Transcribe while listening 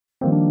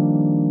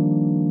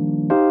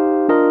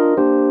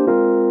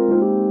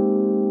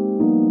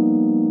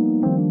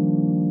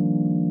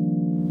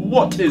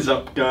What is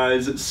up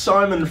guys, it's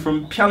Simon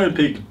from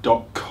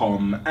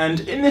PianoPig.com, and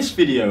in this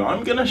video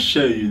I'm going to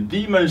show you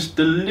the most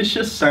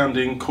delicious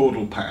sounding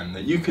chordal pattern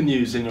that you can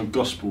use in your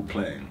gospel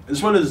playing,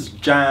 as well as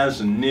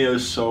jazz and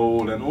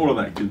neo-soul and all of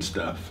that good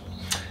stuff.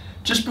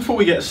 Just before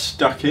we get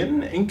stuck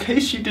in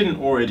case you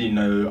didn't already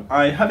know,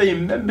 I have a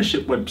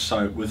membership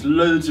website with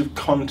loads of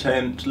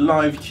content,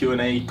 live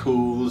Q&A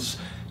calls,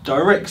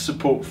 direct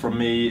support from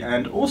me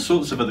and all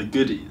sorts of other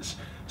goodies.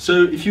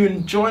 So if you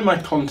enjoy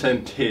my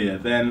content here,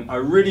 then I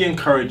really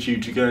encourage you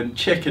to go and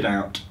check it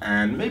out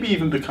and maybe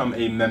even become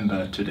a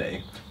member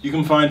today. You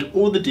can find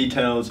all the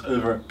details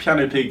over at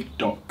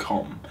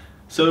PianoPig.com.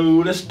 So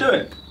let's do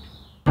it!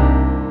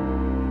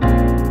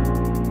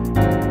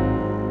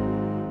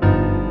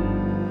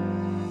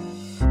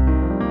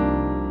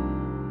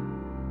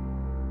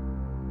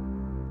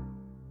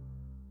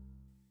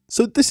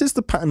 So this is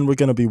the pattern we're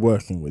going to be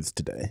working with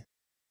today.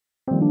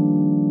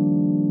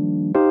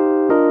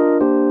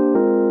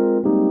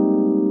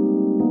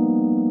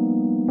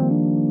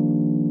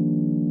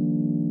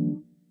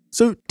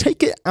 So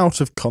take it out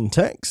of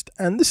context,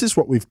 and this is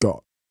what we've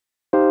got.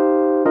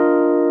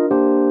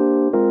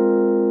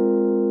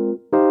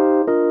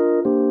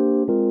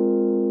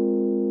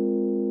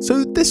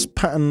 So this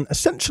pattern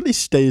essentially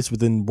stays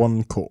within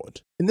one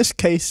chord, in this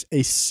case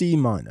a C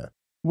minor.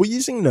 We're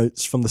using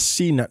notes from the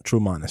C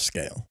natural minor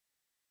scale.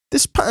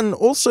 This pattern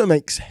also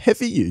makes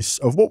heavy use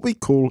of what we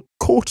call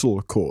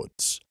quartal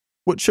chords,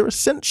 which are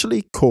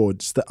essentially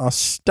chords that are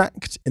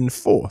stacked in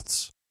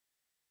fourths.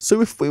 So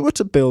if we were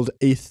to build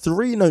a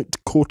 3-note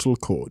quartal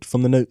chord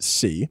from the note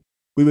C,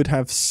 we would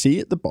have C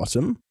at the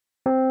bottom,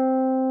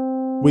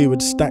 we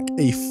would stack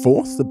a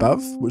fourth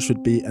above, which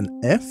would be an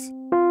F,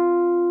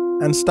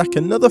 and stack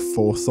another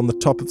fourth on the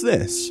top of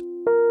this,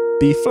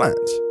 B flat.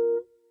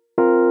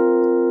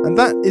 And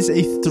that is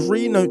a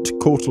 3-note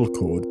quartal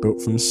chord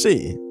built from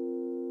C.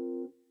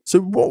 So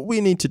what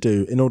we need to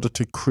do in order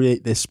to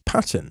create this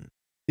pattern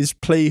is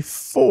play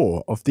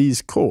 4 of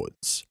these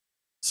chords.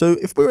 So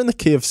if we're in the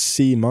key of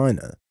C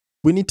minor,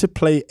 we need to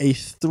play a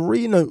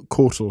 3-note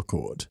quartal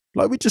chord,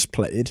 like we just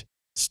played,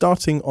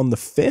 starting on the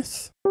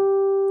 5th,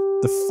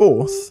 the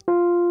 4th,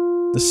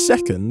 the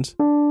 2nd,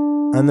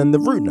 and then the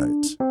root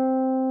note.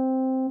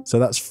 So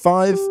that's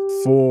 5,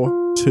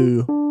 4,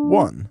 2,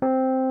 1.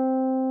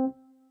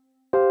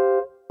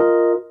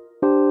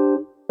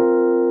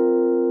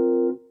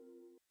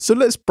 So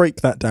let's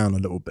break that down a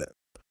little bit.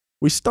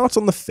 We start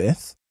on the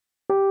 5th,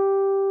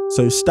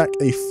 so stack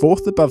a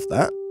 4th above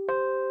that,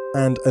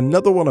 and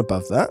another one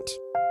above that.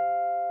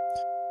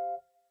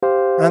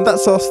 And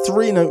that's our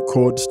 3-note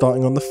chord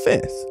starting on the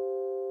 5th.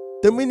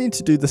 Then we need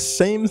to do the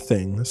same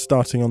thing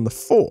starting on the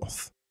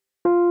 4th.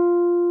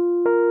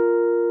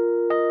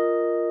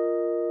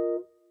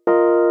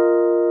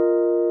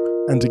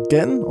 And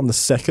again on the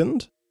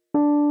 2nd.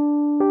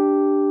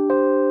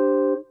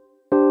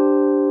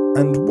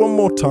 And one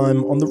more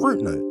time on the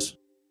root note.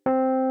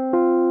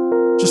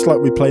 Just like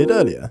we played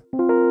earlier.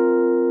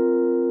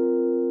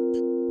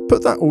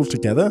 Put that all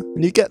together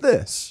and you get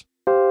this.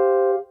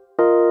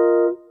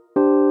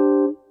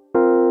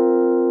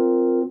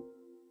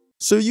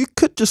 So you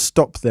could just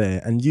stop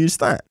there and use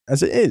that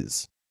as it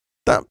is.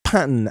 That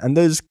pattern and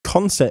those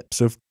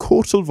concepts of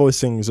quartal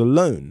voicings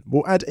alone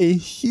will add a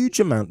huge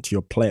amount to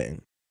your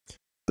playing.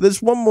 But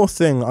there's one more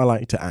thing I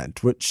like to add,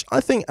 which I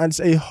think adds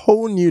a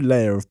whole new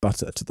layer of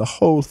butter to the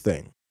whole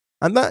thing.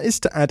 And that is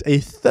to add a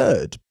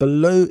third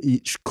below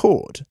each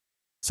chord.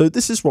 So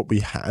this is what we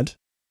had.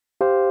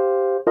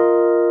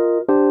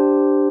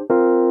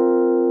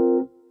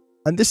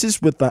 And this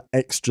is with that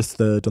extra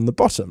third on the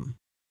bottom.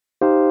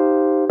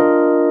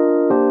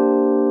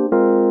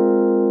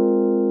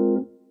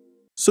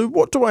 So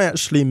what do I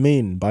actually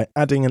mean by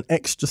adding an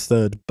extra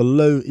third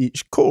below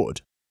each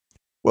chord?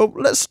 Well,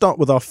 let's start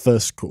with our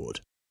first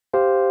chord.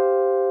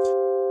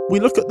 We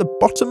look at the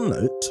bottom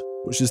note,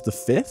 which is the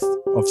 5th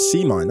of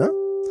C minor,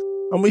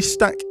 and we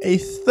stack a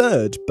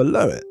third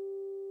below it.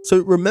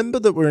 So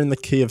remember that we're in the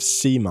key of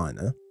C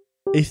minor.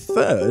 A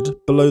third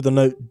below the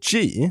note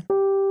G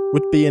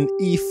would be an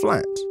E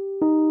flat,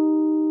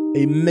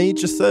 a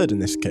major third in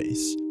this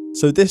case.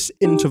 So this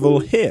interval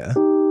here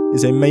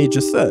is a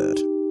major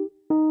third.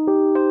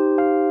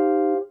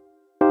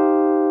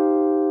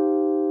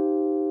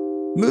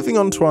 Moving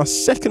on to our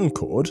second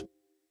chord,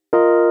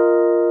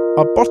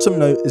 our bottom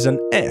note is an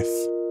F,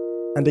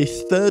 and a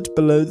third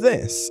below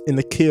this, in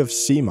the key of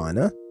C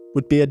minor,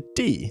 would be a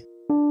D.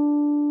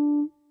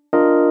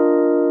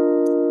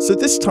 So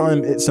this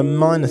time it's a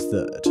minor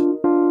third.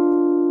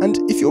 And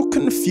if you're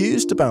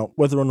confused about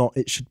whether or not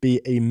it should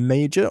be a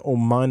major or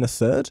minor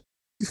third,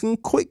 you can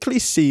quickly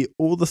see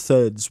all the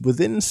thirds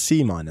within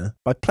C minor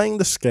by playing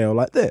the scale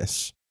like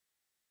this.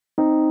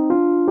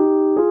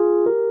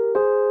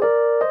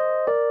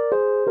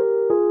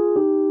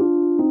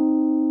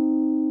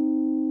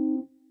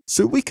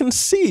 So we can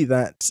see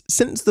that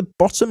since the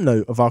bottom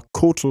note of our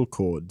quartal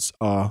chords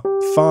are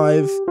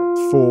 5,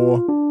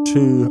 4,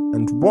 2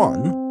 and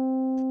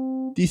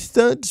 1, the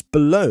thirds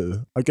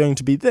below are going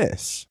to be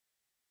this.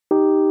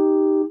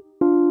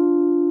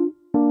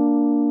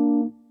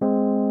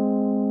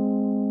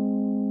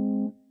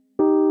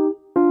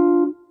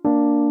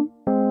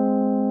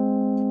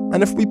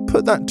 And if we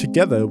put that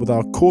together with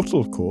our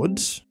quartal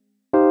chords,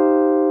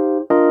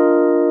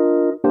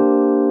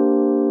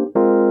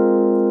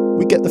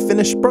 we get the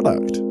finished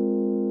product.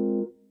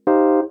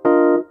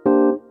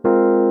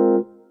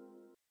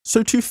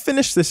 So to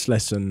finish this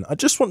lesson, I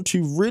just want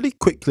to really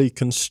quickly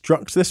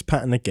construct this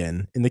pattern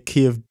again in the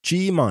key of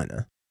G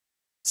minor.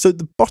 So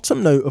the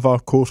bottom note of our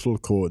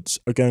quartal chords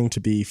are going to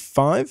be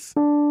 5,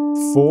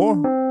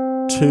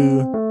 4,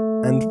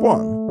 2, and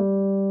 1.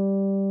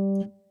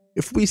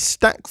 If we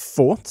stack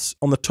fourths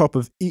on the top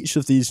of each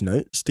of these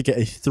notes to get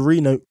a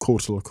 3-note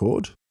quartal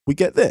chord, we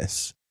get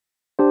this.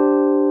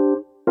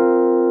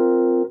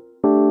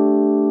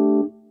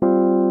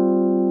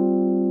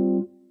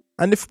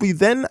 And if we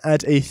then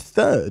add a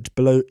third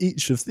below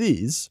each of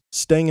these,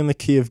 staying in the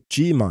key of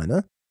G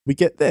minor, we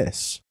get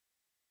this.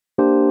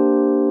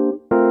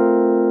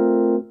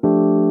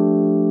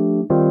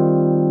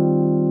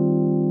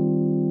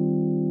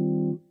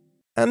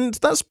 And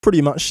that's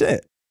pretty much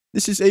it.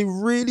 This is a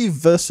really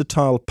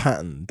versatile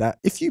pattern that,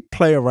 if you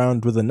play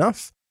around with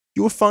enough,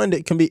 you will find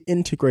it can be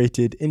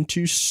integrated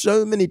into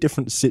so many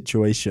different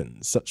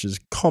situations, such as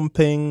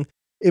comping,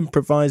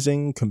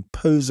 improvising,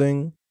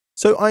 composing.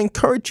 So I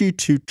encourage you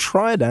to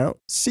try it out,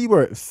 see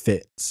where it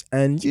fits,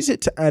 and use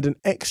it to add an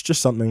extra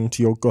something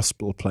to your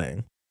gospel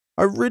playing.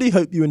 I really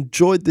hope you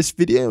enjoyed this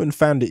video and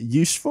found it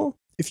useful.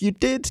 If you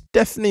did,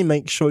 definitely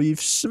make sure you've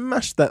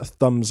smashed that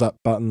thumbs up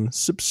button,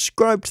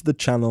 subscribe to the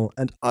channel,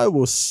 and I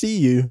will see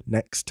you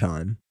next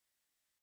time.